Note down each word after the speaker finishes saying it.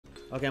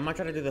Okay, I'm gonna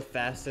try to do the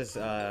fastest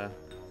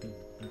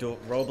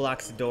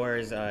Roblox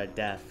doors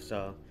death.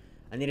 So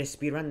I need to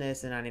speedrun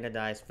this, and I need to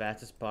die as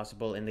fast as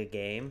possible in the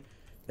game.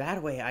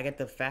 That way, I get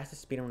the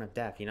fastest speedrun of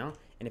death, you know?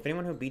 And if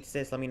anyone who beats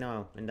this, let me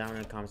know down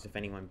in the comments if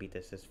anyone beat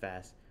this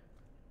fast.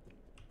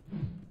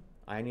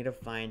 I need to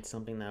find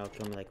something that will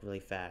kill me, like, really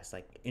fast.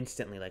 Like,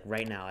 instantly, like,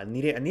 right now. I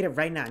need it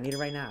right now. I need it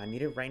right now. I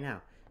need it right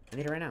now. I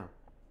need it right now.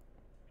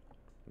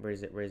 Where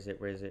is it? Where is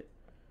it? Where is it?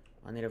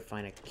 I need to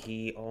find a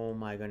key. Oh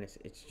my goodness.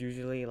 It's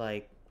usually,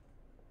 like,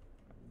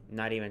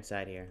 not even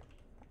inside here.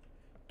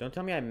 Don't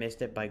tell me I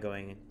missed it by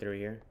going through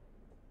here.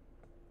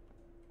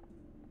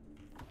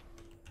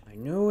 I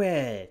knew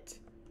it!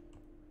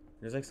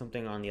 There's, like,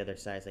 something on the other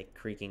side. It's, like,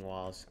 creaking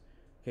walls.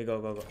 Okay,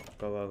 go, go, go.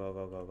 Go, go, go,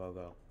 go, go, go,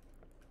 go.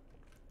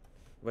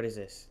 What is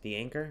this? The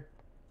anchor?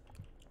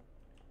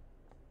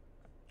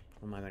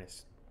 Oh my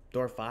goodness.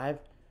 Door 5?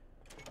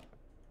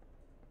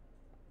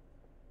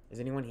 Is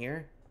anyone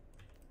here?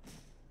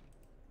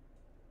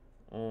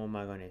 Oh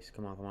my goodness.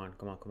 Come on, come on,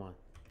 come on, come on.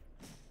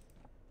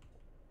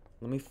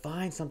 Let me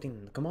find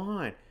something. Come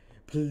on.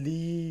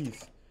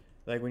 Please.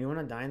 Like, when you want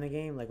to die in the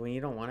game, like, when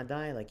you don't want to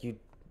die, like, you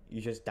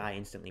just die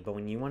instantly. But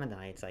when you want to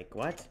die, it's like,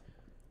 what?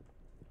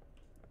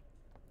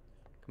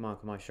 Come on,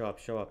 come on. Show up,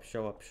 show up,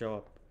 show up, show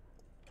up.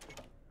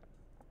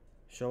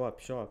 Show up,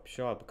 show up,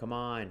 show up. Come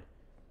on.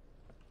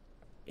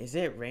 Is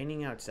it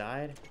raining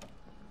outside?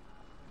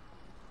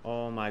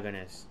 Oh my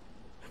goodness.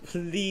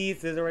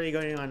 Please, this is already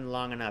going on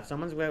long enough.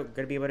 Someone's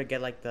gonna be able to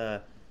get, like,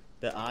 the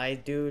eye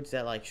dudes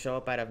that, like, show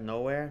up out of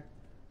nowhere.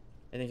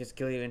 And they just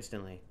kill you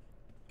instantly.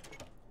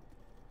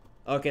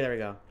 Okay, there we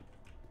go.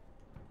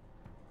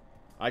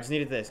 I just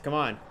needed this. Come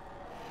on.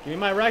 Give me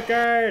my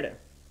record!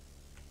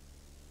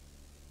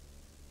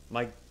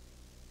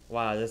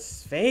 Wow,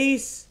 this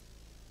face?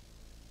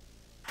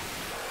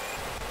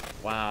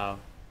 Wow.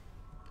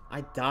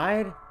 I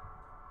died?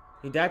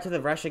 You died to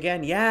the rush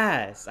again?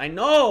 Yes! I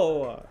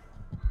know!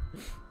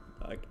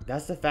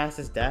 That's the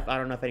fastest death. I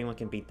don't know if anyone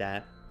can beat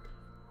that.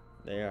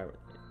 They are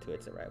to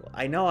its arrival.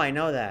 I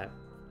know that.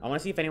 I want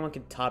to see if anyone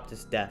can top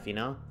this death, you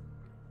know?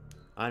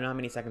 I don't know how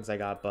many seconds I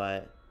got,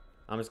 but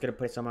I'm just going to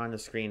put it somewhere on the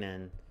screen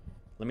and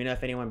let me know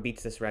if anyone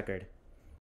beats this record.